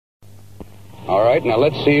All right, now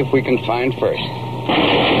let's see if we can find first.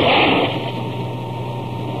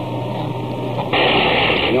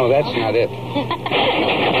 No, that's not it.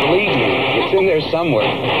 Believe me, it's in there somewhere.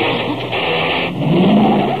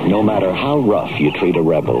 No matter how rough you treat a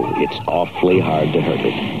rebel, it's awfully hard to hurt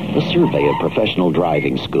it. A survey of professional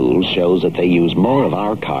driving schools shows that they use more of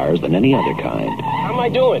our cars than any other kind. How am I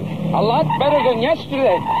doing? A lot better than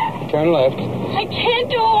yesterday. Turn left. I can't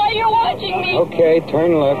do it while you're watching me. Okay,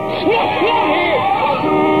 turn left.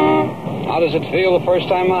 How does it feel the first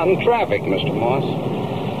time out in traffic, Mr. Moss?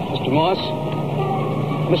 Mr. Moss?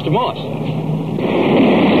 Mr. Moss?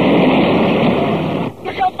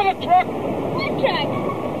 Look out for the truck! What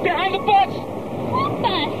truck? Behind the bus! What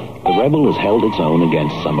bus? The Rebel has held its own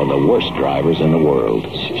against some of the worst drivers in the world.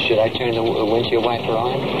 Should I turn the windshield wiper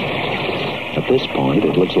on? At this point,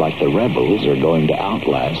 it looks like the Rebels are going to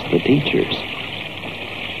outlast the teachers.